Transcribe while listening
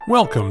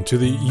Welcome to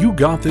the You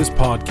Got This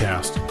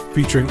podcast,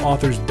 featuring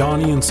authors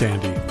Donnie and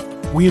Sandy.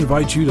 We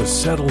invite you to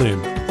settle in,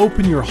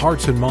 open your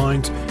hearts and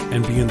minds,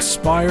 and be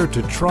inspired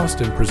to trust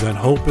and present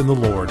hope in the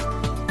Lord.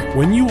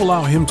 When you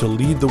allow Him to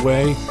lead the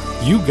way,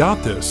 you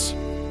got this.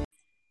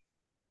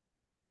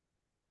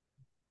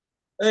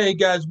 Hey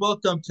guys,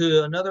 welcome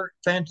to another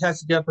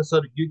fantastic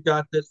episode of You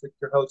Got This with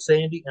your host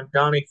Sandy and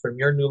Donnie from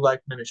Your New Life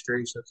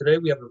Ministry. So today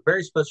we have a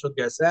very special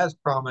guest, as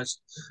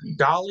promised,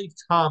 Dolly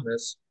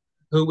Thomas,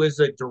 who is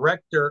a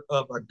director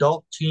of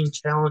Adult Teen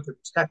Challenge of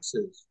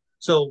Texas.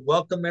 So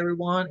welcome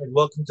everyone, and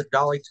welcome to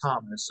Dolly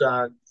Thomas.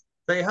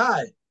 Say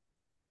hi.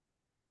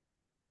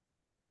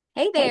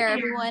 Hey there,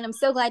 everyone. I'm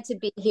so glad to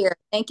be here.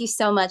 Thank you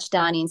so much,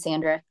 Donnie and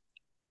Sandra.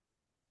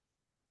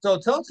 So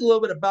tell us a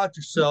little bit about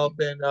yourself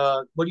and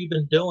what you've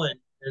been doing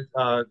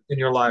in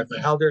your life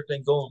and how's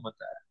everything going with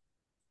that.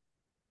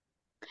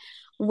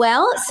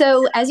 Well,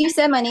 so as you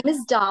said, my name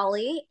is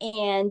Dolly,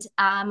 and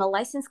I'm a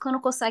licensed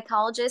clinical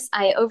psychologist.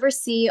 I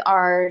oversee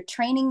our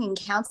training and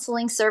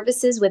counseling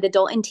services with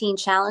Adult and Teen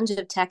Challenge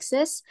of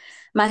Texas.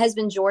 My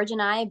husband, George,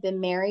 and I have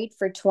been married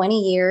for 20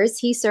 years.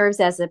 He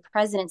serves as the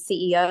president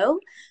CEO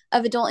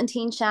of Adult and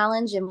Teen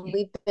Challenge, and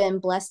we've been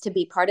blessed to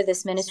be part of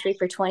this ministry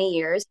for 20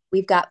 years.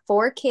 We've got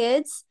 4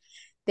 kids.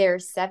 They're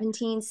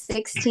 17,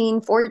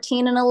 16,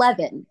 14, and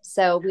 11.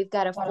 So we've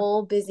got a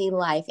full, busy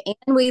life,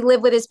 and we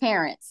live with his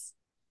parents.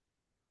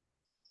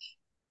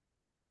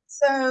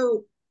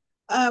 So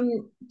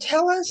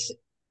tell us,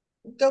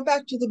 go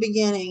back to the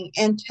beginning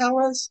and tell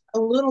us a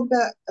little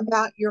bit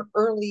about your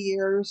early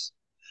years,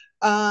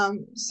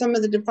 some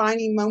of the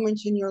defining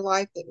moments in your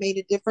life that made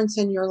a difference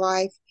in your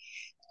life,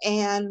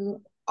 and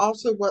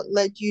also what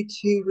led you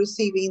to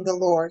receiving the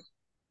Lord.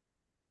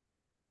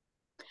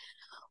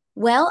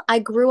 Well, I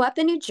grew up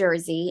in New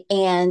Jersey,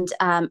 and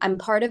I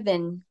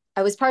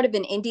was part of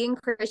an Indian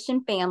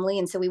Christian family.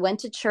 And so we went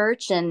to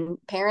church, and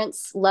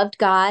parents loved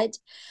God.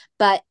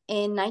 But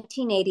in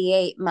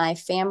 1988, my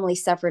family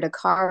suffered a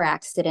car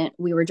accident.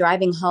 We were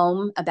driving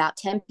home about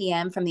 10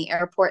 p.m. from the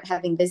airport,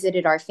 having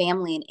visited our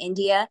family in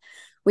India.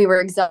 We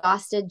were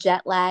exhausted,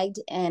 jet lagged,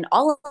 and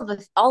all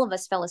of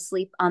us fell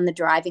asleep on the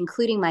drive,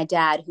 including my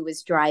dad, who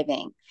was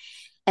driving.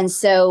 And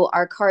so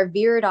our car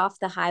veered off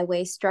the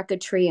highway, struck a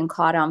tree, and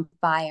caught on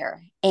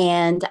fire.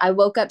 And I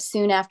woke up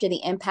soon after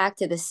the impact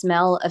to the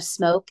smell of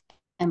smoke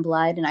and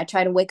blood. And I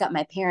tried to wake up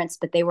my parents,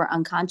 but they were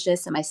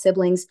unconscious, and my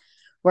siblings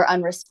were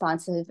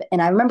unresponsive.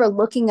 And I remember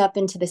looking up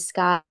into the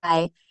sky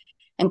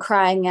and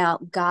crying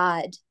out,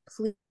 "God,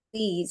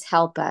 please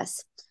help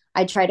us."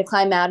 I tried to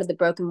climb out of the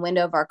broken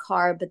window of our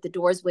car, but the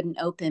doors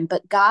wouldn't open.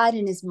 But God,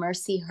 in His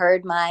mercy,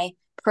 heard my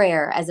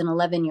prayer as an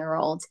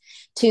 11-year-old.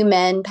 2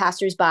 men,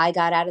 passersby,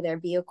 got out of their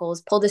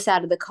vehicles, pulled us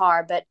out of the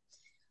car, but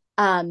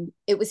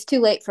it was too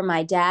late for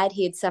my dad.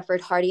 He had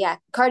suffered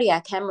cardiac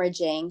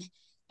hemorrhaging,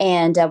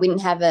 and we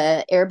didn't have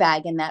an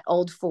airbag in that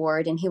old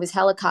Ford, and he was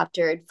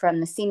helicoptered from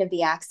the scene of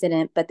the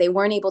accident, but they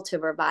weren't able to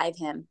revive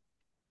him.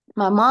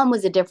 My mom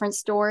was a different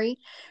story.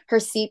 Her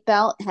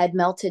seatbelt had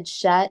melted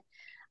shut.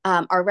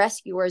 Our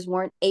rescuers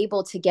weren't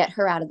able to get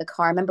her out of the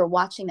car. I remember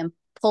watching them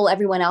pull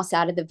everyone else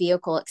out of the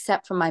vehicle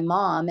except for my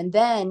mom. And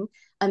then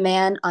a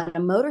man on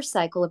a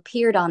motorcycle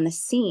appeared on the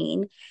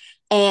scene,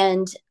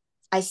 and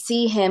I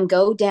see him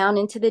go down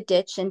into the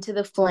ditch, into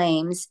the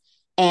flames,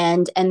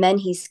 and then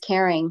he's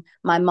carrying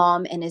my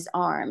mom in his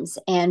arms.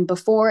 And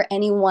before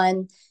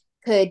anyone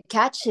could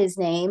catch his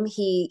name,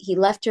 he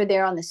left her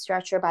there on the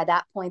stretcher. By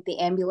that point, the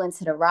ambulance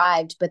had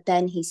arrived, but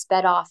then he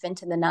sped off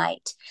into the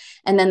night,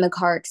 and then the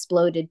car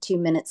exploded 2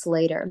 minutes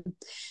later.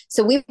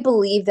 So we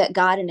believe that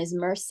God in His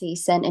mercy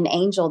sent an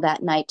angel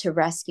that night to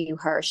rescue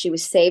her. She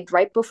was saved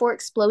right before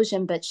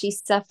explosion, but she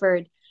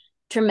suffered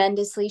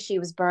tremendously. She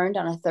was burned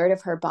on a third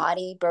of her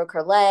body, broke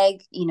her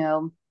leg,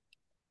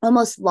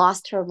 almost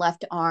lost her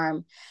left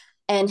arm,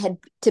 and had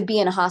to be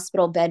in a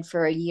hospital bed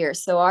for a year.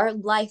 So our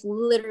life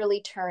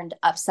literally turned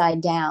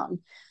upside down.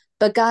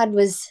 But God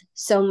was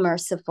so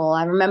merciful.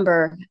 I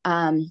remember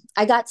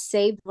I got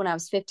saved when I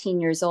was 15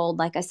 years old.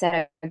 Like I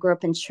said, I grew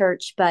up in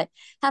church, but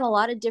had a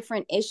lot of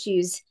different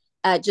issues,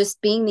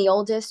 just being the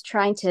oldest,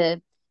 trying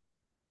to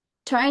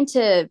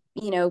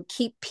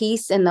keep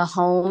peace in the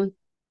home.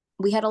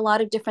 We had a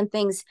lot of different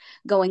things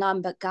going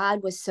on, but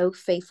God was so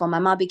faithful. My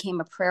mom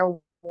became a prayer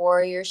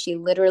warrior. She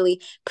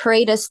literally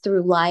prayed us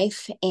through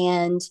life,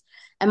 and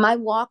my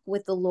walk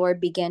with the Lord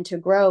began to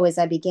grow as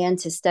I began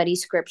to study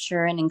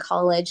scripture, and in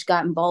college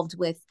got involved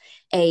with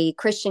a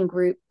Christian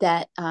group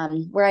that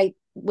where I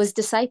was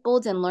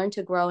discipled and learned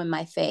to grow in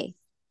my faith.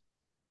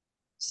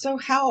 So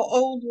how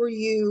old were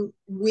you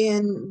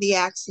when the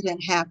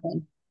accident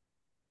happened?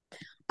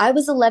 I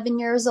was 11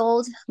 years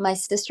old. My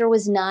sister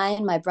was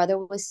 9. My brother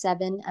was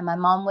 7. And my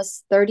mom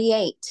was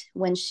 38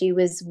 when she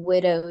was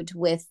widowed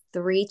with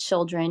 3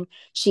 children.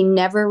 She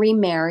never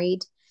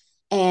remarried.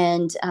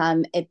 And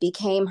it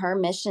became her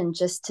mission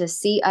just to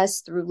see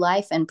us through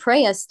life and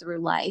pray us through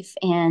life.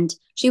 And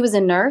she was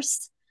a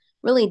nurse,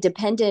 really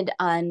depended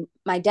on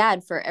my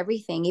dad for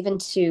everything, even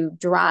to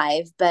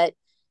drive. But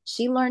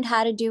she learned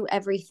how to do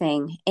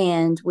everything.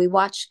 And we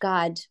watched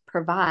God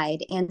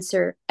provide,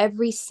 answer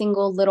every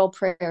single little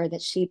prayer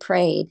that she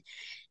prayed.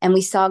 And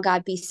we saw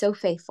God be so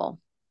faithful.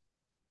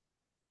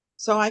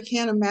 So I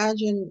can't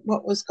imagine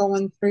what was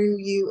going through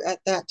you at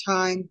that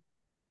time.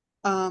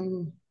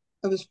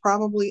 It was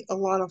probably a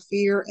lot of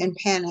fear and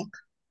panic.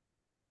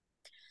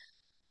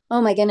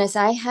 Oh my goodness,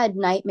 I had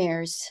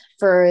nightmares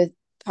for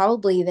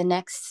probably the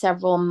next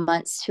several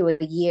months to a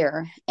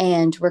year,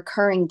 and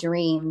recurring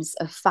dreams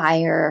of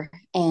fire.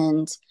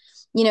 And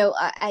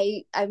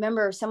I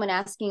remember someone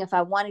asking if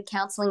I wanted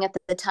counseling at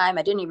the time.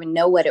 I didn't even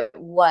know what it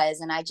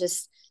was, and I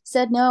just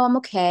said no, I'm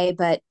okay.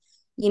 But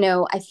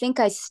I think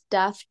I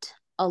stuffed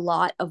a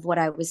lot of what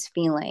I was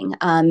feeling,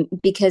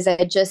 because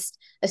I just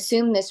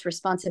assumed this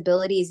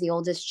responsibility as the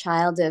oldest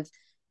child of,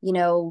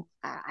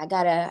 I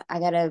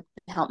gotta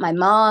help my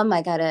mom.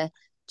 I gotta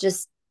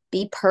just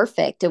be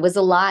perfect. It was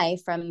a lie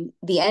from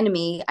the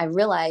enemy, I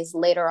realized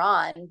later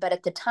on. But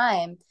at the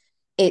time,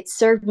 it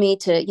served me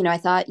to, I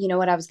thought, you know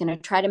what, I was going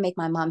to try to make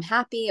my mom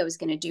happy. I was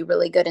going to do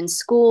really good in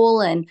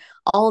school and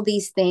all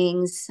these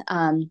things.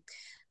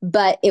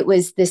 But it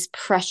was this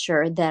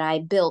pressure that I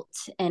built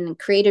and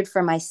created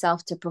for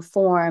myself to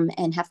perform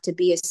and have to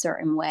be a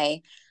certain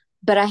way.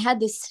 But I had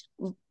this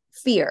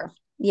fear.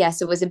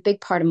 Yes, it was a big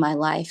part of my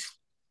life.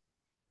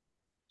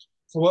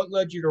 So, what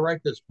led you to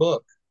write this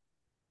book?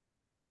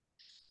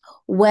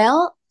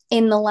 Well,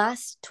 in the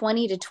last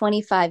 20 to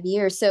 25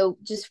 years, so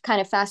just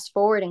kind of fast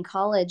forward in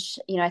college,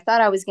 I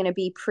thought I was going to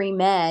be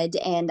pre-med,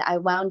 and I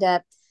wound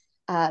up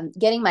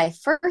getting my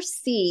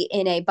first C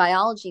in a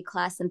biology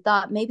class and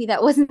thought maybe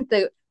that wasn't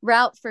the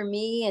route for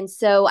me. And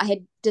so I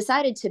had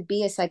decided to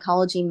be a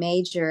psychology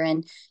major,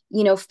 and,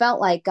 felt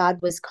like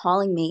God was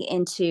calling me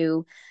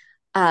into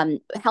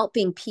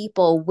helping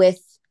people with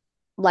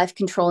life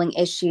controlling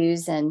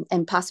issues and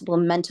possible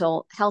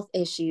mental health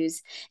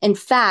issues. In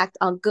fact,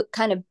 I'll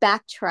kind of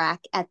backtrack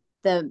at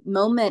the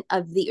moment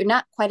of or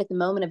not quite at the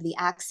moment of the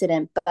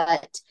accident,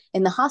 but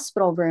in the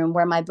hospital room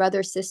where my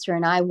brother, sister,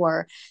 and I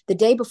were the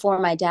day before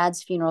my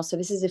dad's funeral. So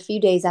this is a few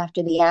days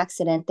after the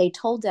accident. They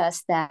told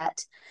us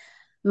that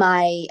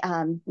my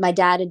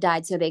dad had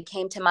died. So they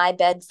came to my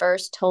bed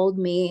first, told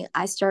me,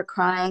 I start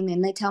crying,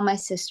 and they tell my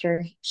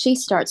sister, she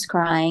starts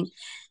crying.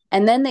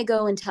 And then they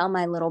go and tell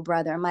my little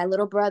brother. My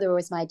little brother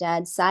was my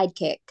dad's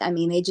sidekick. I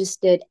mean, they just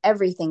did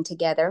everything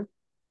together.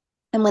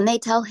 And when they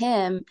tell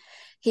him,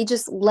 he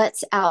just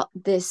lets out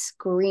this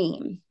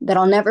scream that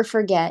I'll never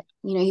forget.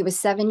 He was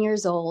 7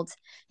 years old,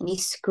 and he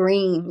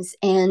screams.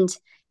 And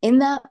in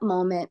that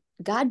moment,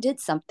 God did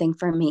something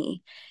for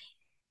me.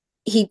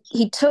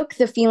 He took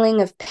the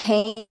feeling of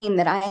pain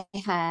that I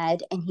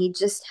had, and he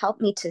just helped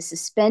me to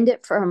suspend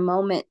it for a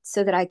moment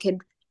so that I could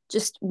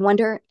just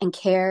wonder and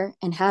care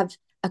and have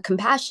a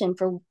compassion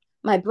for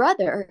my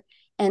brother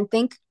and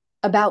think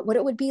about what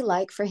it would be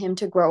like for him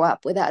to grow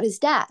up without his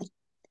dad.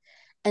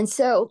 And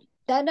so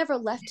that never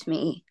left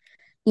me.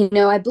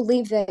 I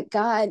believe that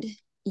God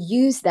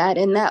used that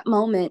in that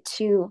moment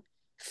to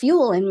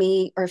fuel in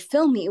me or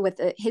fill me with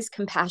his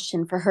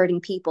compassion for hurting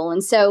people.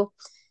 And so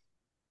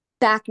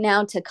back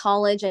now to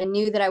college, I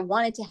knew that I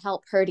wanted to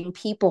help hurting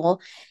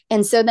people.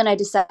 And so then I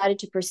decided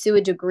to pursue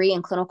a degree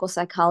in clinical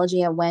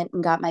psychology. I went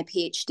and got my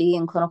PhD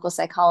in clinical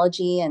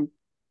psychology, and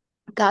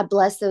God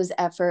bless those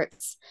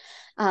efforts.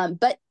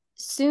 But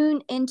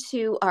soon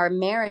into our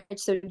marriage,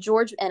 so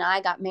George and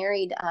I got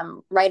married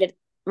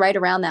right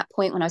around that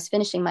point when I was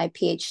finishing my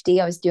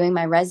PhD. I was doing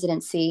my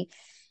residency,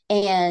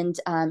 and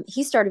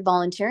he started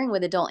volunteering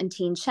with Adult and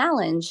Teen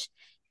Challenge.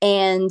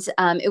 And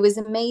it was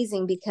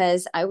amazing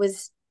because I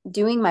was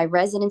doing my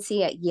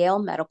residency at Yale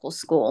Medical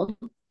School,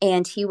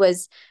 and he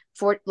was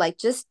for like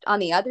just on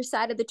the other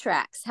side of the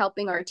tracks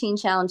helping our Teen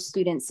Challenge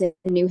students in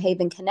New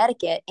Haven,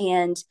 Connecticut.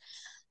 And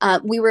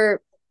we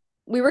were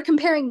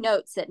comparing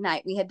notes at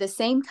night. We had the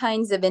same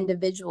kinds of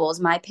individuals,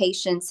 my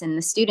patients and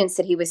the students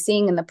that he was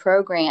seeing in the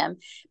program,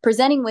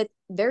 presenting with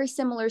very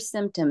similar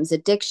symptoms: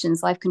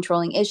 addictions, life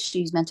controlling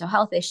issues, mental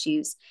health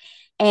issues.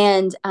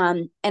 And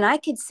I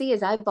could see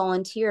as I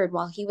volunteered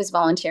while he was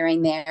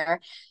volunteering there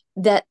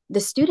that the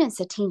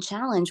students at Teen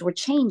Challenge were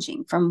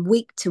changing from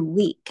week to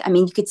week. I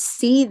mean, you could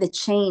see the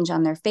change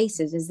on their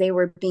faces as they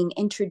were being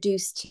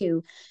introduced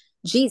to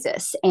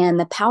Jesus and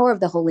the power of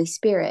the Holy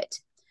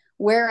Spirit.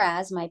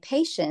 Whereas my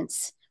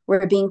patients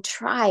were being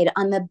tried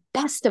on the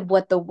best of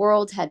what the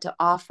world had to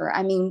offer.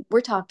 I mean,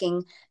 we're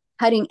talking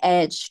cutting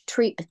edge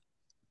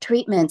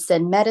treatments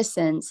and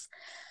medicines,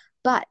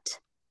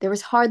 but there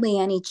was hardly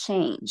any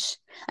change.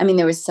 I mean,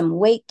 there was some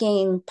weight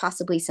gain,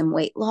 possibly some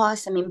weight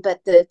loss. I mean,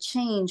 but the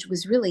change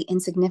was really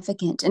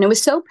insignificant. And it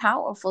was so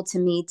powerful to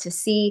me to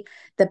see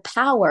the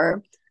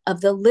power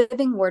of the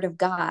living word of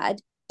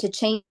God to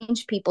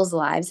change people's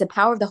lives, the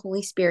power of the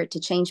Holy Spirit to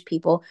change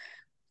people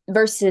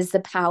versus the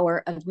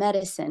power of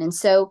medicine. And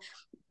so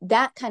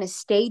that kind of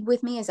stayed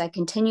with me as I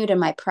continued in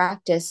my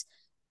practice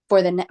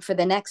for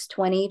the next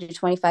 20 to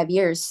 25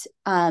 years.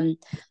 I've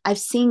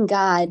seen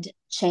God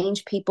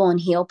change people and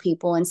heal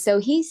people. And so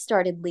he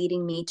started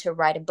leading me to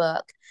write a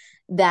book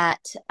that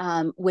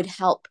would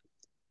help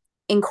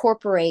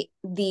incorporate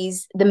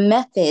the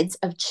methods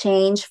of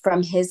change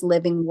from his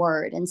living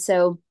word. And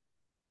so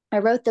I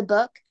wrote the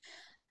book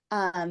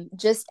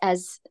just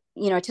as,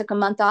 I took a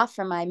month off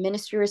from my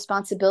ministry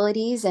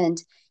responsibilities. And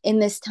in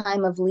this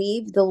time of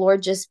leave, the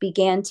Lord just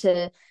began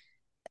to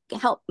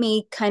help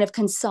me kind of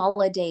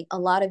consolidate a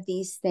lot of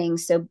these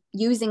things. So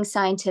using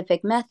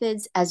scientific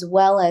methods as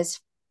well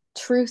as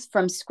truth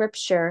from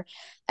scripture,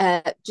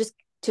 just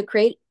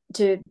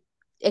to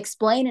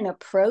explain an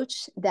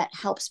approach that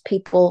helps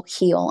people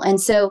heal. And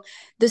so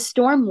the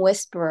Storm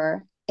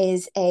Whisperer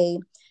is a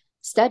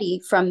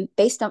study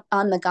based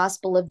on the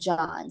Gospel of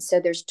John. So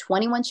there's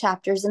 21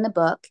 chapters in the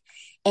book,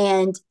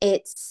 and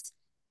it's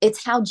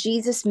how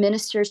Jesus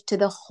ministers to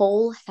the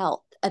whole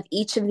health of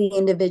each of the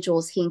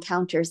individuals he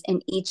encounters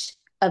in each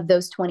of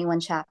those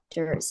 21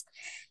 chapters.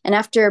 And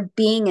after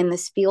being in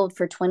this field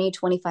for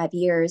 25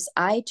 years,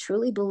 I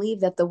truly believe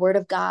that the word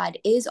of God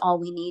is all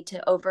we need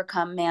to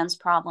overcome man's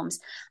problems.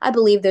 I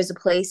believe there's a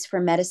place for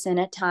medicine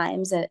at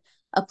times, a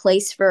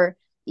place for,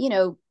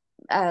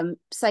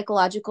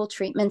 psychological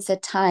treatments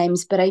at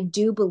times, but I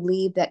do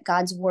believe that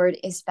God's word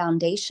is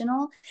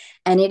foundational,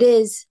 and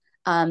it's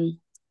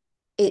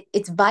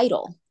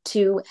vital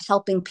to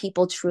helping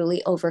people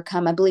truly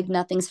overcome. I believe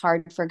nothing's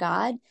hard for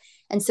God.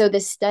 And so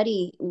this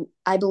study,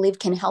 I believe,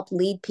 can help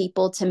lead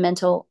people to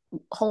mental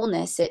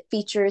wholeness. It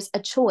features a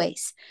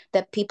choice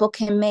that people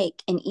can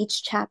make in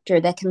each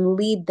chapter that can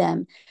lead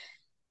them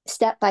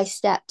step by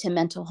step to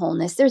mental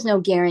wholeness. There's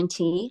no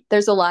guarantee.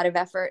 There's a lot of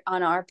effort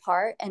on our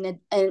part and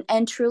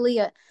truly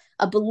a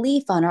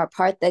belief on our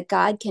part that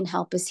God can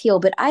help us heal.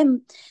 But I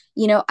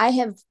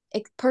have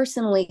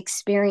personally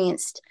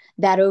experienced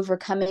that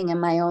overcoming in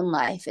my own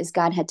life, as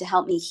God had to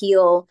help me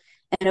heal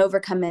and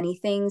overcome many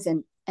things.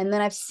 And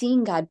then I've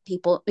seen God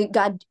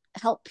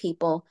help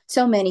people,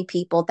 so many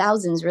people,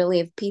 thousands really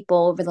of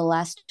people over the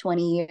last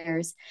 20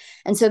 years.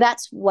 And so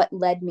that's what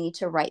led me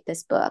to write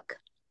this book.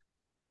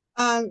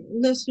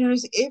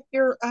 Listeners, if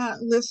you're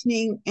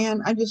listening,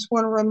 and I just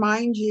want to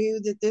remind you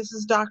that this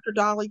is Dr.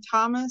 Dolly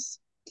Thomas.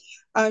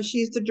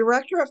 She's the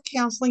Director of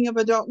Counseling of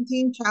Adult and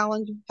Teen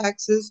Challenge of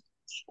Texas,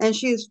 and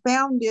she has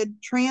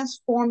founded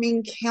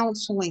Transforming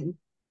Counseling.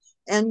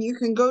 And you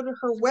can go to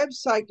her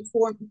website to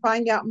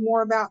find out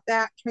more about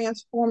that,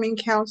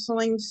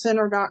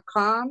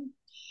 transformingcounselingcenter.com.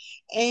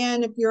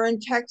 And if you're in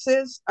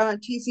Texas,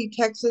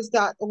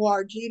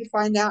 tctexas.org to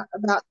find out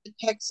about the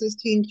Texas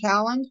Teen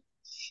Challenge.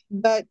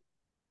 But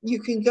you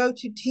can go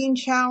to Teen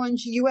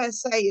Challenge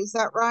USA, is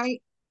that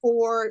right?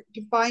 To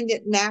find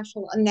it a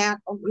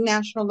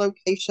national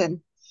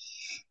location.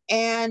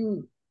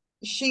 And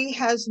she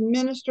has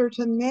ministered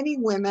to many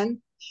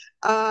women.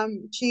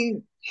 She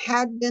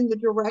had been the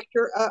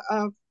director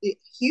of the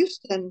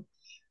Houston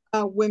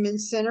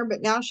Women's Center,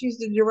 but now she's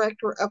the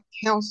director of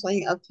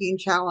counseling of Teen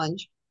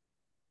Challenge.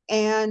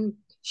 And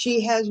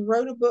she has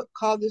wrote a book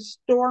called The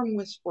Storm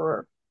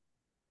Whisperer,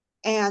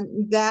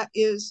 and that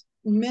is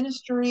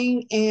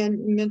ministering and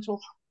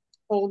mental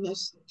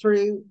wholeness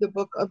through the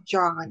book of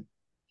John.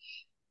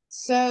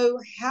 So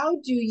how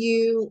do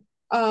you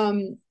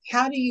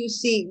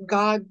see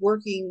God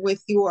working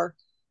with your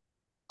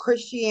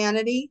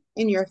Christianity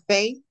and your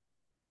faith,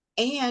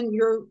 and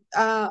your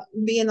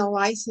being a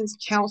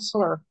licensed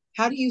counselor?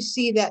 How do you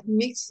see that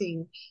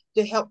mixing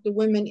to help the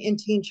women in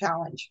Teen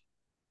Challenge?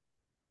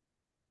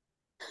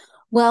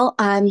 Well,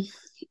 I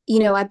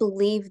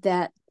believe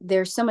that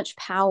there's so much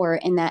power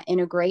in that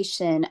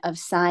integration of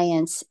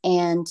science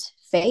and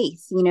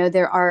faith.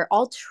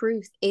 All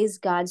truth is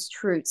God's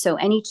truth. So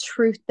any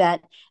truth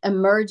that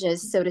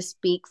emerges, so to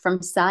speak,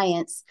 from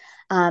science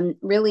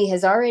really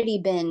has already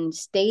been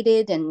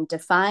stated and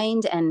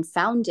defined and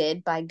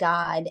founded by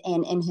God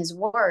and in his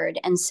word.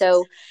 And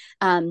so,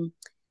 I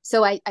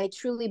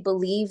truly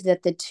believe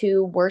that the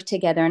two work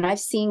together, and I've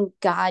seen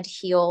God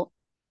heal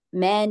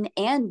men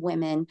and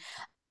women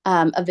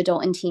of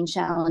adult and teen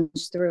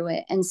challenge through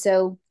it. And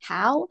so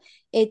how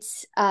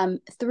it's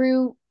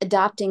through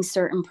adopting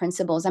certain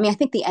principles. I mean, I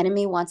think the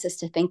enemy wants us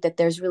to think that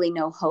there's really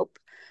no hope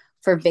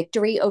for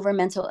victory over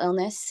mental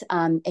illness.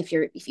 If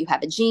you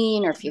have a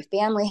gene, or if your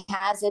family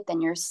has it,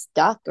 then you're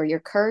stuck or you're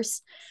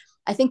cursed.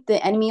 I think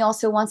the enemy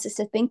also wants us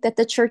to think that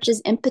the church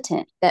is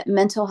impotent, that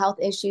mental health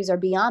issues are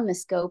beyond the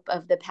scope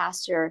of the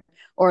pastor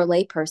or a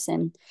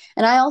layperson.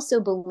 And I also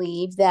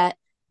believe that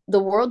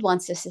the world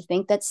wants us to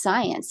think that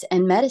science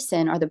and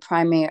medicine are the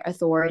primary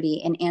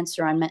authority and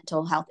answer on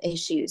mental health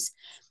issues,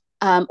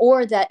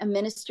 or that a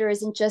minister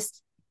isn't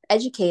just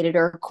educated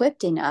or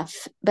equipped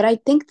enough. But I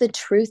think the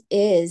truth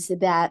is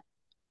that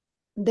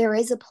there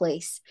is a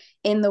place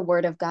in the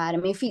word of God. I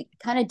mean, if you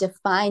kind of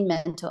define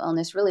mental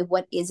illness, really,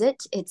 what is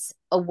it? It's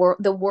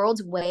the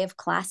world's way of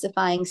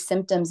classifying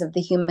symptoms of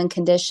the human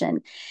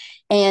condition.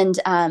 And,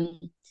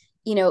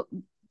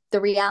 the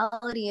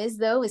reality is,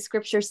 though, as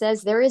scripture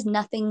says, there is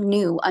nothing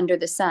new under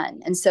the sun.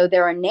 And so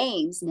there are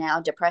names now: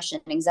 depression,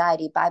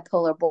 anxiety,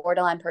 bipolar,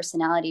 borderline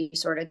personality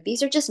disorder.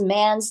 These are just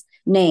man's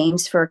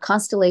names for a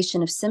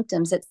constellation of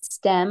symptoms that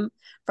stem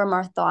from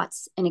our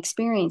thoughts and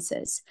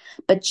experiences.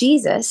 But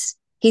Jesus,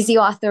 he's the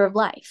author of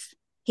life.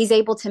 He's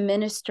able to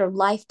minister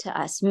life to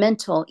us,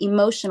 mental,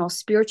 emotional,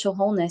 spiritual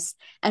wholeness,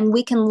 and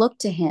we can look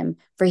to him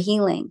for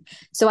healing.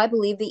 So I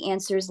believe the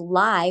answers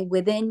lie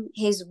within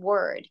his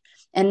word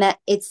and that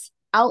it's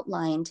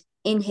outlined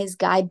in his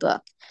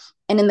guidebook.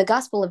 And in the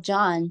Gospel of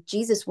John,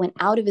 Jesus went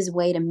out of his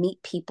way to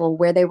meet people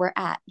where they were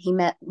at. He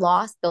met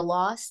the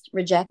lost,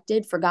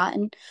 rejected,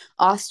 forgotten,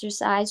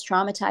 ostracized,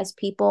 traumatized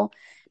people.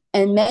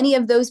 And many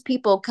of those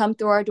people come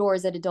through our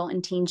doors at Adult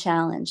and Teen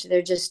Challenge.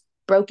 They're just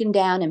broken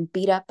down and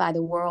beat up by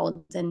the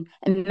world. And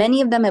many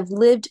of them have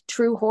lived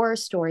true horror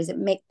stories.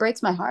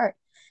 Breaks my heart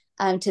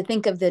to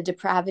think of the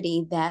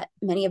depravity that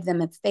many of them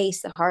have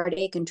faced, the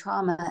heartache and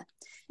trauma.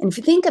 And if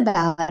you think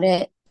about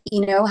it,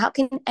 how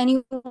can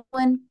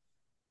anyone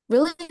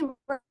really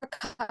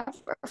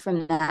recover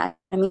from that?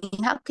 I mean,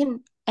 how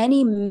can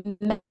any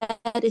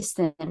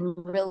medicine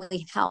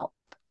really help?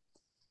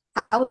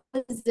 How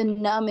is the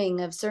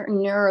numbing of certain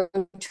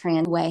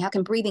neurotrans way? How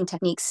can breathing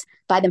techniques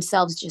by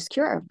themselves just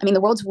cure? I mean, the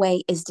world's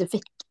way is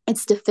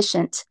it's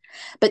deficient,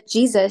 but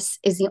Jesus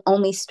is the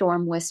only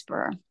storm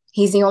whisperer.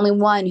 He's the only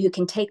one who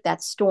can take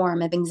that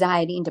storm of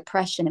anxiety and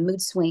depression and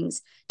mood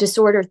swings,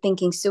 disorder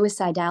thinking,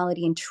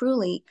 suicidality, and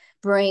truly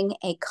bring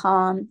a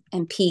calm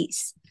and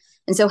peace.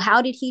 And so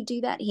how did he do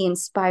that? He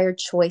inspired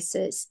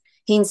choices.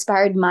 He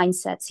inspired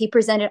mindsets. He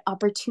presented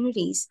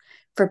opportunities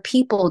for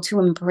people to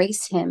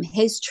embrace him,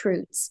 his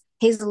truths,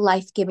 his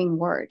life-giving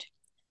word.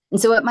 And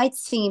so it might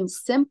seem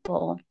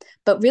simple,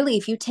 but really,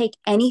 if you take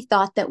any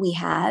thought that we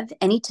have,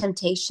 any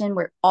temptation,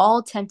 we're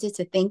all tempted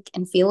to think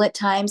and feel at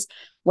times,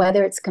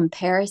 whether it's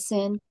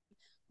comparison,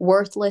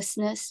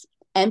 worthlessness,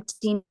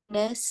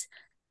 emptiness,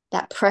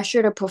 that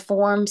pressure to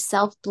perform,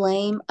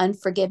 self-blame,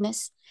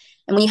 unforgiveness.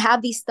 And when you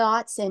have these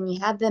thoughts and you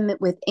have them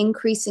with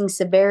increasing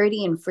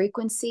severity and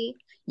frequency,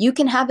 you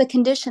can have a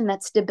condition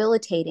that's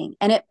debilitating,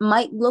 and it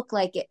might look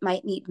like it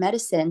might need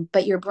medicine,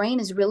 but your brain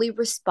is really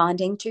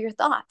responding to your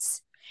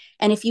thoughts.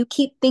 And if you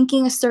keep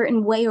thinking a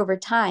certain way over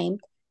time,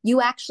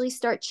 you actually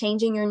start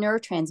changing your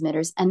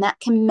neurotransmitters, and that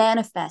can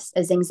manifest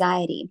as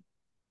anxiety.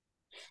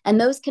 And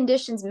those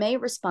conditions may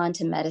respond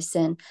to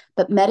medicine,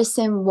 but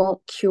medicine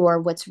won't cure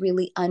what's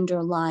really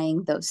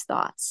underlying those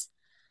thoughts.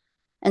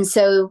 And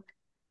so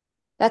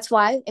that's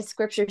why, as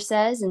scripture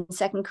says in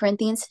 2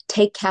 Corinthians,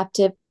 take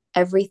captive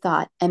every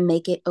thought and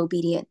make it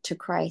obedient to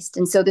Christ.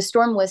 And so the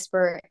Storm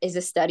Whisperer is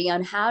a study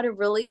on how to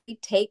really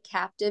take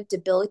captive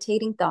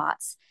debilitating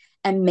thoughts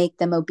and make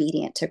them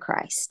obedient to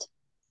Christ.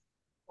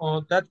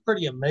 Well, that's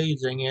pretty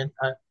amazing. And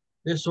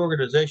this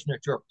organization that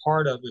you're a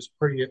part of is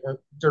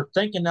they're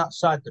thinking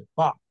outside the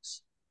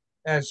box.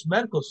 As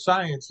medical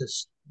science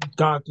has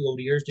gone through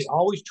the years, they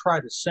always try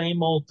the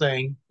same old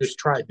thing, just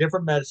try a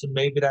different medicine,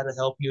 maybe that'll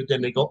help you.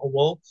 Then they go, oh,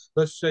 well,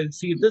 let's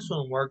see if this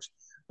one works.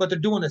 But they're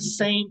doing the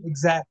same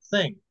exact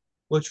thing,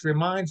 which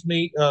reminds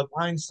me of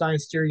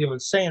Einstein's theory of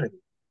insanity.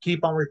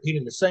 Keep on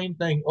repeating the same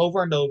thing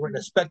over and over and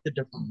expect a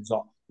different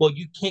result. Well,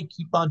 you can't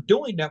keep on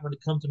doing that when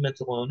it comes to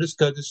mental illness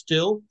because it's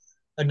still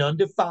an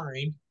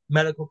undefined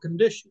medical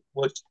condition,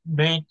 which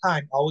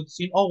mankind always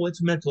seen, oh,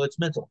 it's mental, it's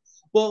mental.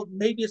 Well,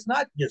 maybe it's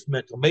not just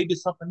mental, maybe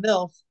it's something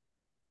else.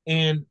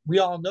 And we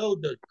all know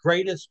the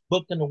greatest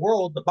book in the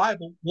world, the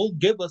Bible, will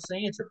give us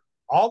the answer.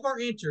 All of our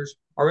answers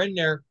are in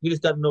there. We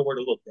just don't know where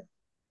to look at.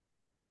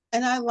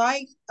 And I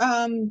like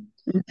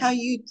how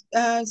you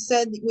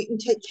said that we can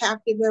take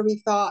captive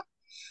every thought.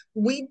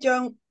 We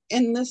don't,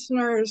 and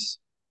listeners,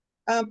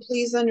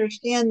 please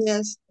understand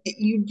this, that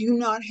you do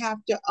not have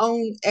to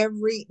own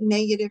every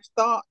negative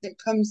thought that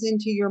comes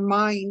into your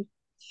mind.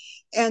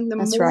 And the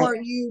That's more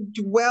right. you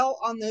dwell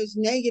on those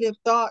negative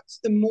thoughts,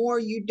 the more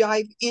you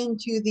dive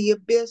into the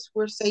abyss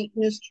where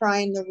Satan is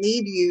trying to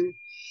lead you.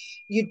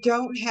 You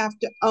don't have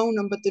to own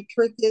them, but the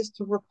trick is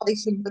to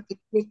replace them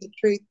with the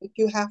truth. But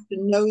you have to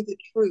know the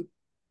truth.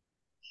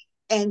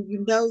 And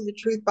you know the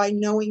truth by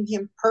knowing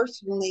him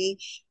personally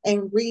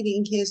and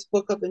reading his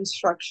book of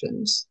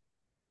instructions.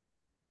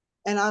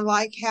 And I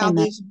like how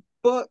Amen. this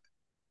book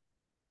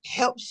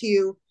helps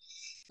you,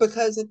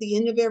 because at the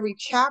end of every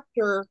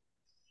chapter,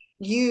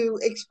 you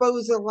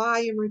expose a lie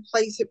and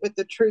replace it with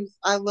the truth.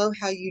 I love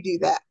how you do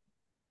that.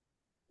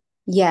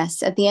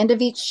 Yes, at the end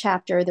of each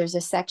chapter, there's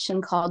a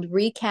section called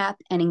Recap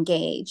and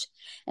Engage.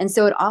 And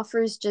so it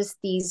offers just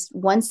these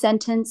one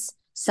sentence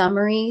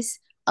summaries,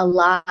 a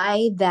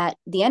lie that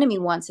the enemy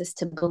wants us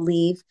to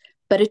believe,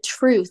 but a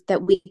truth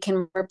that we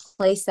can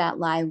replace that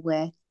lie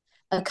with,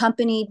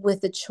 accompanied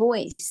with a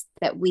choice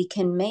that we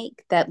can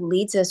make that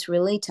leads us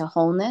really to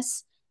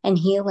wholeness and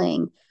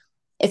healing.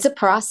 It's a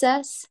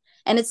process.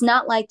 And it's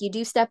not like you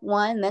do step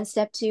one, then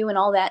step two, and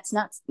all that. It's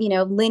not,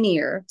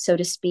 linear, so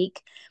to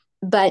speak.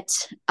 But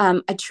I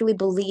truly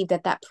believe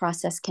that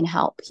process can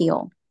help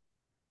heal.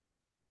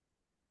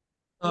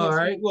 All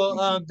right.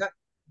 Well,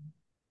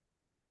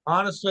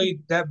 honestly,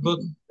 that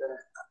book.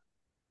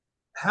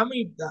 How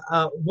many?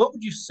 What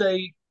would you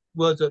say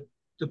was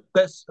the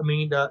best? I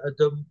mean,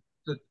 the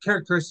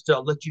characteristics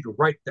that led you to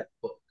write that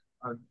book.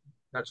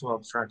 That's what I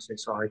was trying to say.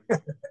 Sorry.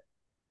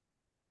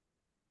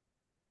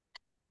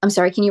 I'm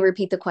sorry, can you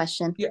repeat the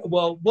question? Yeah.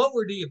 Well, what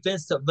were the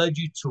events that led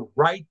you to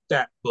write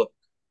that book?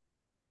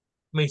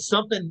 I mean,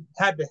 something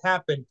had to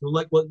happen to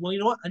like, well, you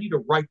know what? I need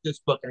to write this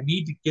book. I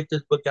need to get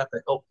this book out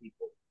to help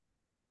people.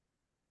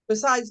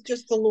 Besides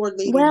just the Lord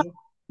Well,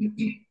 leading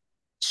you?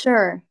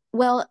 sure.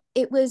 Well,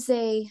 it was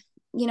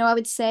I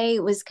would say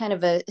it was kind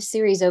of a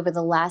series over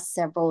the last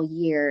several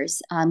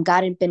years.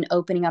 God had been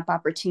opening up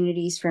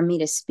opportunities for me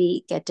to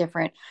speak at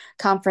different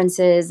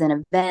conferences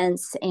and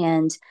events.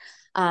 And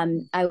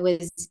I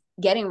was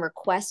getting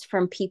requests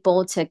from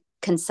people to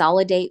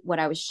consolidate what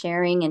I was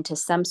sharing into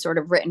some sort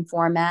of written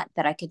format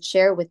that I could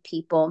share with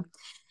people.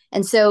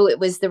 And so it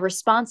was the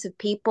response of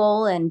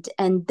people. And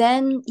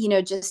then,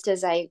 just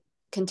as I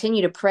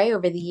continue to pray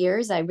over the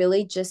years, I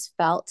really just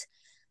felt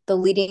the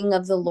leading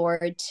of the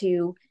Lord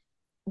to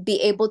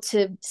be able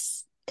to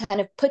kind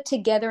of put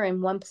together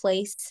in one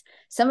place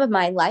some of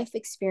my life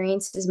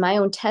experiences, my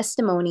own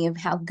testimony of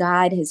how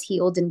God has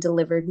healed and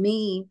delivered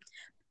me,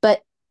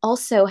 but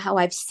also how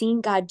I've seen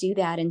God do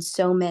that in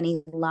so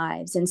many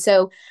lives. And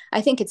so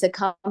I think it's a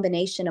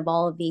combination of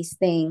all of these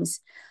things.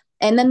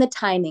 And then the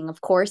timing,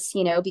 of course,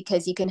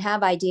 because you can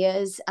have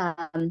ideas,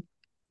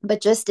 but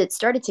just it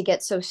started to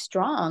get so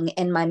strong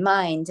in my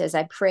mind as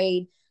I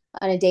prayed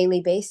on a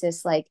daily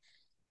basis, like,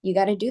 you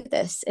got to do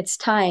this. It's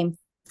time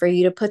for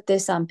you to put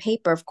this on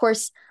paper. Of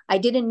course, I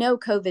didn't know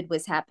COVID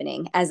was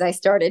happening as I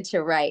started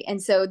to write.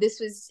 And so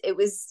it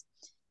was,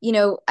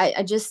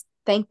 I just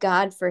thank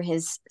God for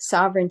his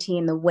sovereignty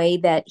and the way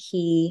that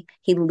he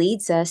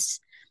leads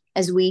us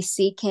as we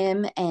seek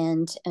him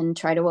and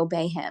try to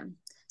obey him.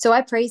 So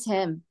I praise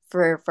him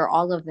for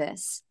all of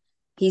this.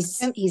 He's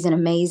an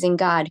amazing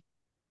God.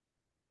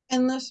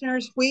 And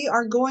listeners, we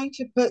are going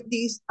to put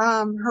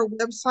her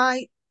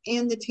website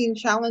and the Teen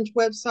Challenge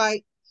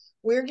website.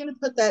 We're going to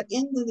put that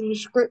in the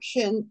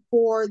description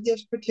for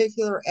this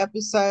particular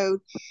episode,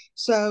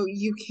 so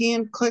you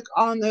can click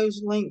on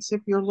those links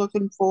if you're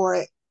looking for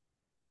it.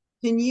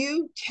 Can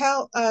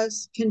tell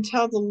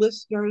the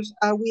listeners,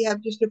 we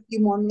have just a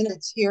few more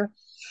minutes here.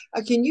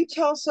 Can you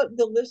tell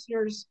the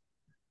listeners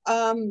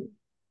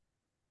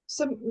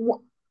some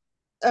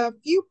a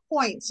few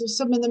points of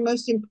some of the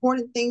most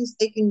important things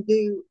they can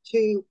do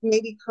to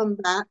maybe come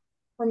back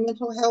from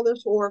mental health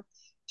or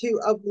to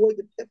avoid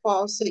the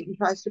pitfalls Satan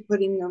tries to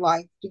put in your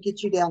life to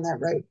get you down that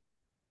road?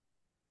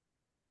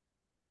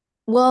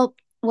 Well,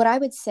 what I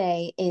would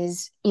say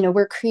is,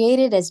 we're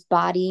created as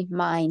body,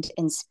 mind,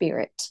 and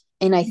spirit.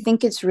 And I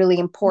think it's really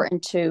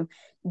important to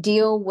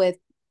deal with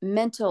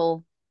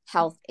mental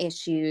health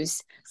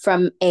issues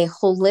from a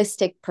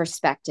holistic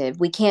perspective.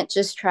 We can't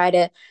just try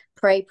to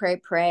pray,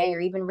 or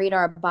even read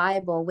our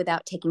Bible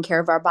without taking care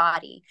of our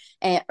body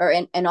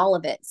and all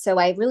of it. So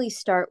I really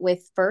start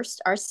with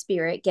first our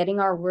spirit, getting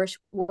our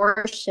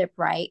worship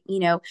right,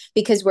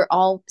 because we're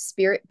all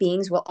spirit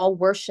beings, we'll all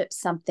worship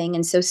something.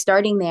 And so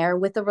starting there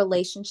with a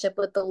relationship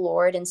with the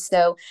Lord. And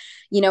so,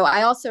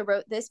 I also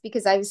wrote this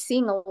because I was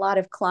seeing a lot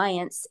of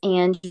clients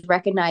and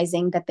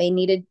recognizing that they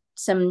needed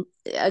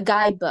a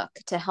guidebook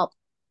to help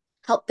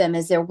them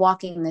as they're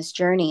walking this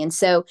journey. And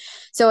so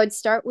I'd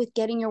start with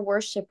getting your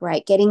worship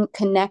right, getting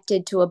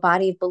connected to a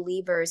body of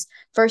believers,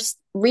 first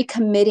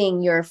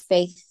recommitting your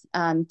faith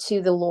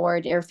to the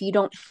Lord, or if you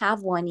don't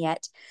have one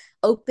yet,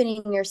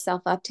 opening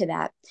yourself up to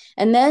that.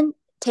 And then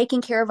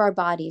taking care of our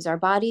bodies. Our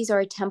bodies are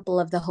a temple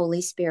of the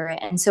Holy Spirit.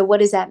 And so what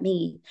does that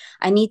mean?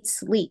 I need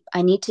sleep.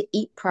 I need to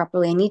eat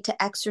properly. I need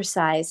to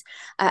exercise.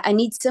 I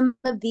need some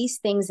of these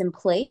things in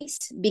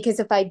place, because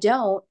if I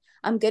don't,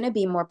 I'm going to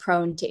be more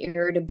prone to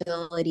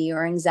irritability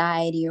or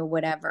anxiety or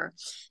whatever.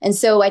 And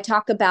so I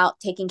talk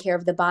about taking care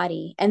of the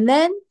body. And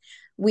then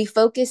we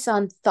focus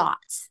on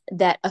thoughts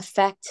that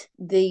affect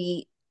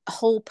the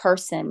whole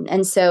person.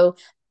 And so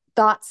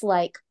thoughts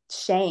like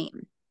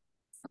shame,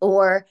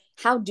 or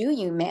how do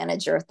you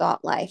manage your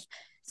thought life?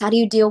 How do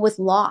you deal with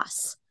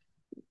loss?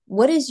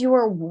 What is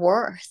your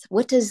worth?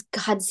 What does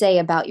God say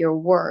about your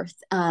worth?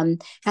 How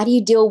do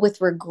you deal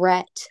with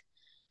regret?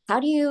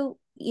 How do you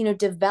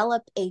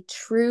develop a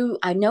true,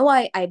 I know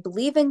I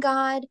believe in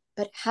God,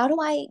 but how do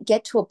I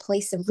get to a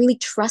place of really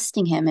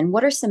trusting him? And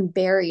what are some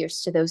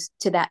barriers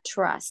to that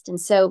trust? And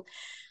so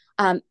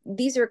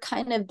these are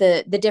kind of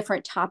the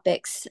different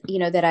topics,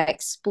 that I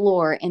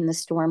explore in the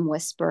Storm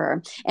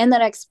Whisperer, and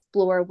that I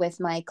explore with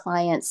my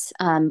clients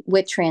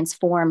with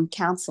Transform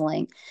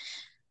Counseling.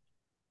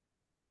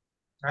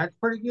 That's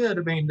pretty good.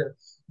 I mean,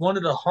 one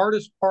of the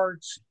hardest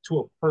parts to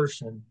a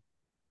person,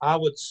 I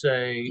would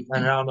say,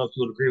 and I don't know if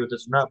you would agree with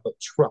this or not, but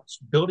trust.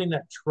 Building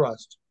that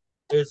trust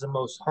is the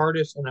most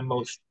hardest and the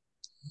most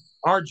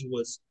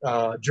arduous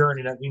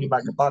journey that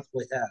anybody could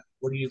possibly have.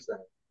 What do you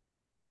think?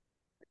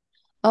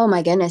 Oh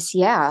my goodness.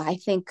 Yeah. I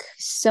think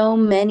so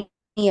many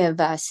of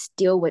us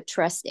deal with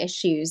trust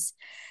issues,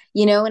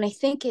 and I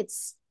think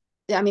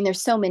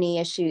there's so many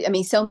issues.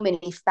 So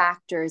many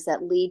factors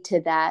that lead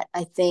to that.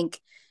 I think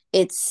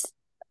it's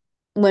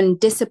when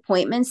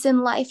disappointments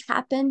in life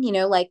happen,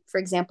 like, for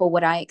example,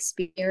 what I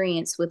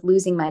experienced with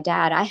losing my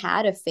dad. I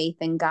had a faith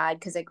in God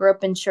because I grew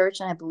up in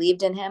church and I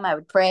believed in him. I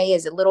would pray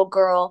as a little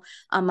girl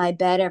on my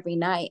bed every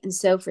night. And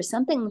so for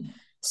something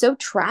so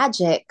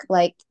tragic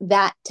like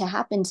that to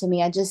happen to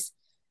me,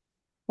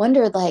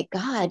 wondered, like,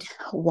 God,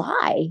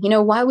 why?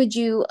 Why would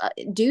you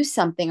do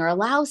something or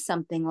allow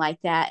something like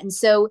that? And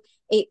so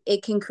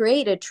it can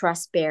create a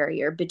trust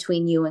barrier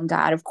between you and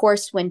God. Of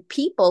course, when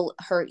people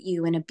hurt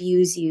you and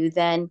abuse you,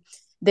 then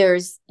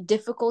there's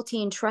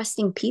difficulty in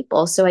trusting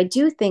people. So I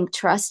do think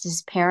trust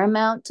is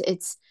paramount.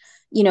 It's,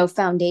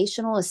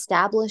 foundational,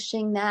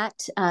 establishing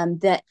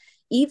that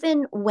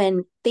even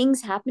when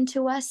things happen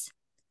to us,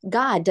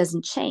 God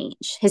doesn't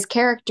change. His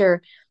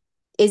character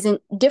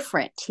isn't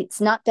different.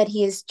 It's not that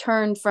he has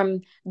turned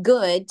from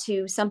good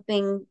to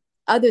something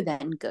other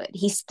than good.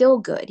 He's still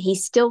good.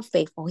 He's still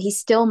faithful. He's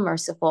still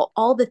merciful.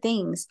 All the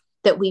things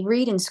that we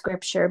read in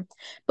scripture,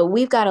 but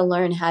we've got to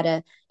learn how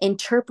to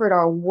interpret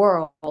our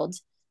world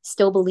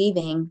still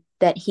believing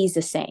that he's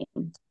the same.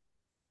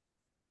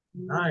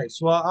 Nice.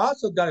 Well, I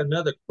also got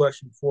another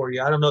question for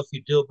you. I don't know if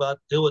you deal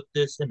with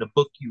this in the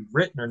book you've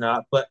written or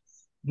not, but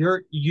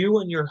you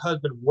and your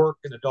husband work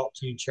in Adult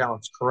Teen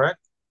Challenge, correct?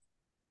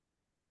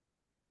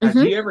 Have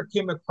Mm-hmm. you ever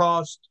came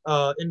across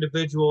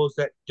individuals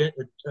that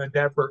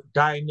were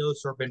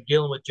diagnosed or been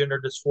dealing with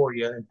gender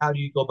dysphoria, and how do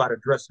you go about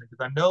addressing it?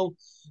 Because I know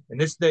in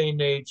this day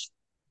and age,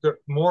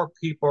 more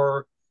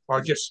people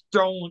are just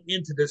thrown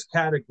into this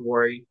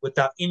category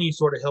without any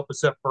sort of help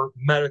except for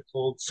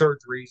medical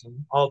surgeries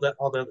and all the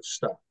other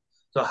stuff.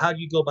 So how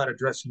do you go about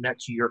addressing that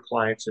to your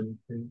clients and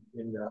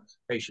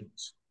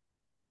patients?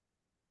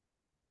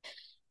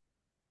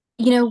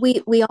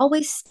 We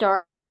always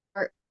start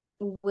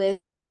with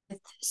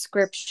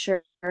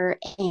scripture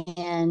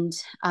and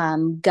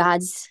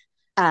God's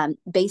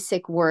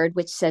basic word,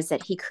 which says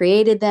that he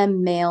created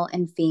them male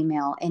and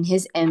female in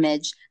his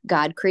image.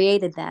 God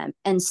created them.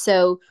 And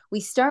so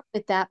we start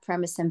with that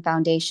premise and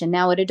foundation.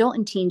 Now, at Adult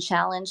and Teen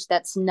Challenge,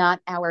 that's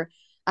not our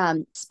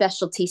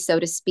specialty, so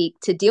to speak,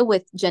 to deal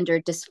with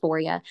gender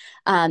dysphoria.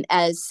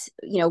 As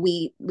you know,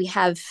 we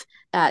have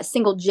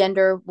single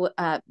gender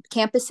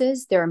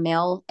campuses. There are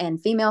male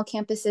and female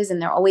campuses,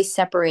 and they're always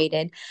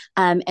separated.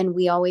 And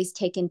we always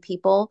take in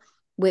people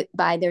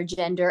by their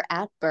gender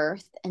at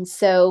birth. And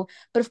so,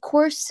 but of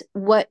course,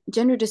 what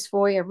gender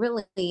dysphoria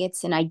really,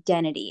 it's an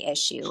identity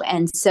issue.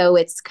 And so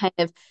it's kind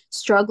of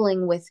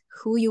struggling with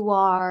who you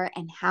are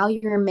and how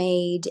you're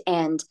made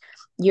and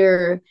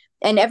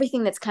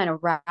everything that's kind of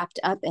wrapped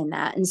up in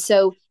that. And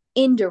so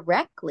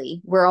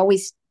indirectly, we're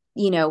always,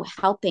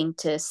 helping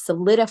to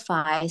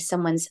solidify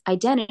someone's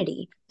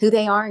identity, who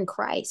they are in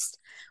Christ.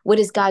 What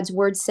does God's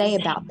word say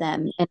about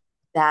them and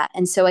that?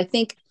 And so I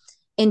think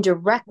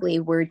indirectly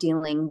we're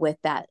dealing with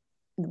that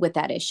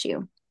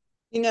issue.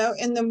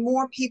 And the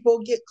more people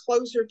get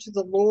closer to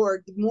the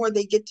Lord, the more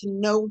they get to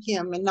know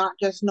him and not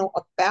just know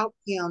about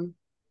him,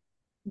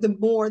 the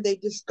more they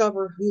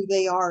discover who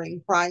they are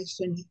in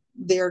Christ and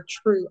their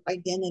true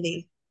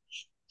identity.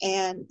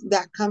 And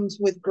that comes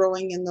with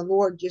growing in the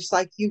Lord, just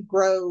like you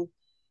grow,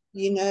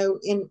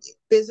 in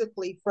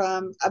physically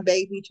from a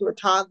baby to a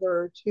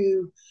toddler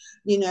to,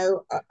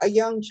 a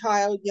young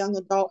child, young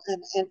adult,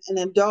 and an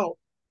adult.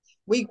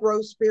 We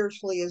grow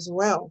spiritually as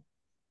well.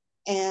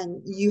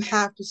 And you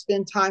have to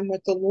spend time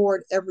with the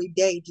Lord every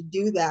day to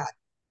do that.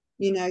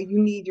 You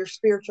need your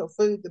spiritual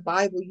food, the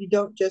Bible. You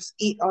don't just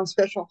eat on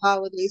special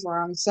holidays or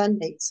on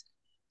Sundays.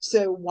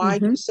 So why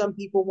do some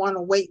people want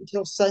to wait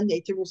until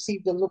Sunday to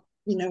receive the,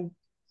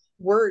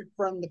 word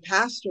from the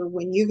pastor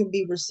when you can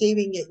be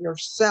receiving it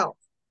yourself?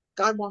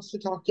 God wants to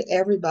talk to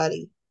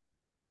everybody.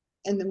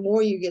 And the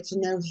more you get to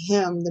know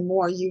him, the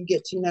more you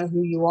get to know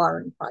who you are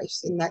in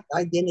Christ. And that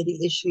identity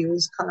issue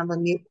is kind of a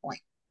mute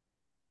point.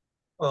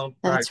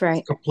 That's I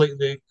right.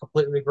 completely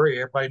agree.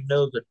 Everybody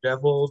knows the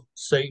devil,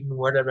 Satan,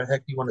 whatever the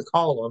heck you want to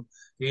call him,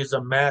 he is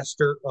a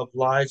master of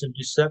lies and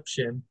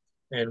deception.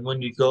 And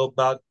when you go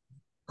about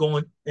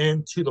going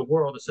into the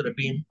world instead of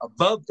being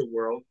above the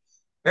world,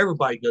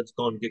 everybody gets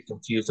going to get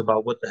confused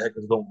about what the heck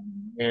is going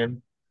on.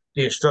 And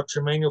the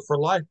instruction manual for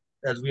life,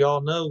 as we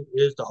all know,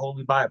 is the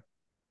Holy Bible.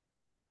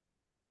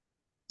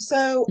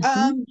 So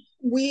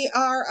we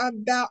are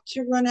about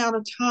to run out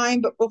of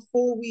time, but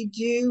before we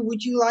do,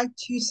 would you like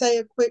to say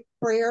a quick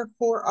prayer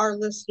for our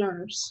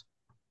listeners?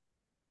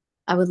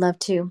 I would love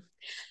to.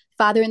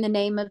 Father, in the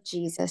name of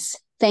Jesus,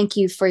 thank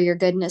you for your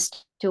goodness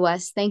to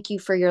us. Thank you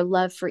for your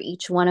love for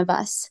each one of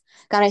us.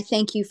 God, I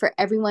thank you for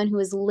everyone who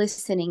is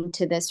listening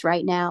to this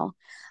right now.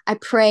 I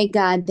pray,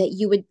 God, that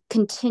you would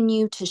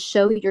continue to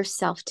show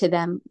yourself to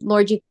them.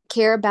 Lord, you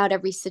care about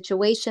every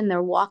situation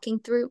they're walking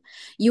through.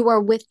 You are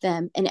with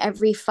them in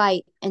every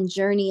fight and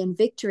journey and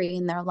victory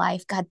in their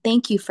life. God,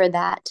 thank you for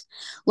that.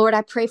 Lord,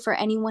 I pray for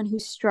anyone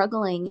who's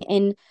struggling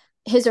in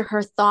his or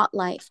her thought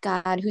life,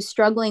 God, who's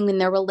struggling in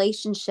their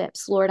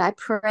relationships. Lord, I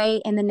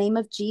pray in the name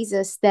of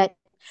Jesus that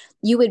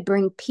you would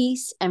bring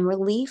peace and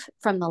relief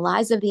from the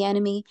lies of the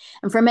enemy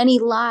and from any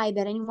lie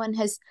that anyone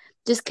has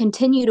just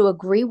continued to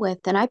agree with.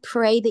 And I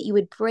pray that you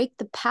would break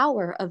the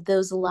power of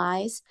those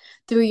lies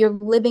through your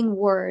living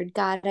word.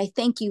 God, I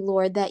thank you,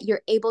 Lord, that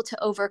you're able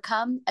to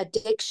overcome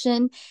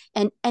addiction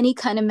and any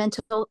kind of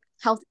mental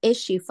health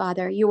issue,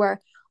 Father. You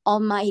are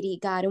Almighty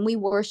God, and we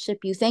worship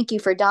you. Thank you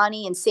for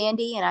Donnie and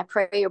Sandy, and I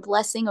pray your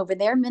blessing over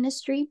their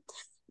ministry.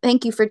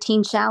 Thank you for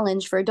Teen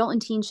Challenge, for Adult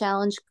and Teen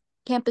Challenge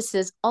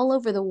campuses all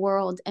over the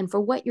world, and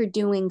for what you're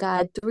doing,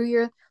 God, through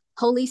your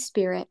Holy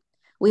Spirit.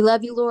 We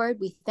love you, Lord.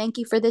 We thank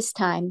you for this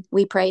time.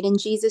 We prayed in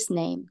Jesus'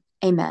 name.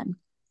 Amen.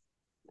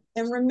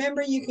 And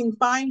remember, you can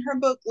find her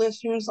book,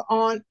 listeners,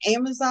 on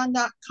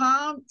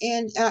Amazon.com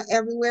and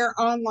everywhere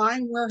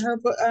online where her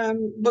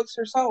books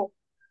are sold.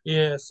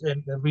 Yes,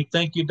 and we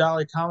thank you,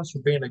 Dolly Thomas, for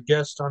being a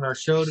guest on our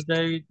show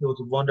today. It was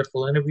a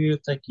wonderful interview.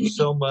 Thank you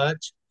so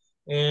much.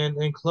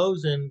 And in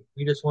closing,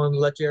 we just want to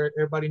let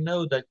everybody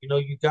know that,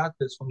 you got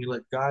this when you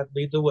let God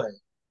lead the way.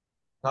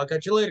 I'll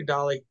catch you later,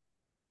 Dolly.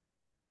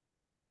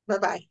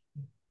 Bye-bye.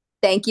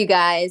 Thank you,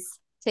 guys.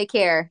 Take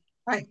care.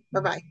 Bye.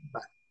 Bye-bye.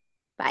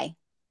 Bye.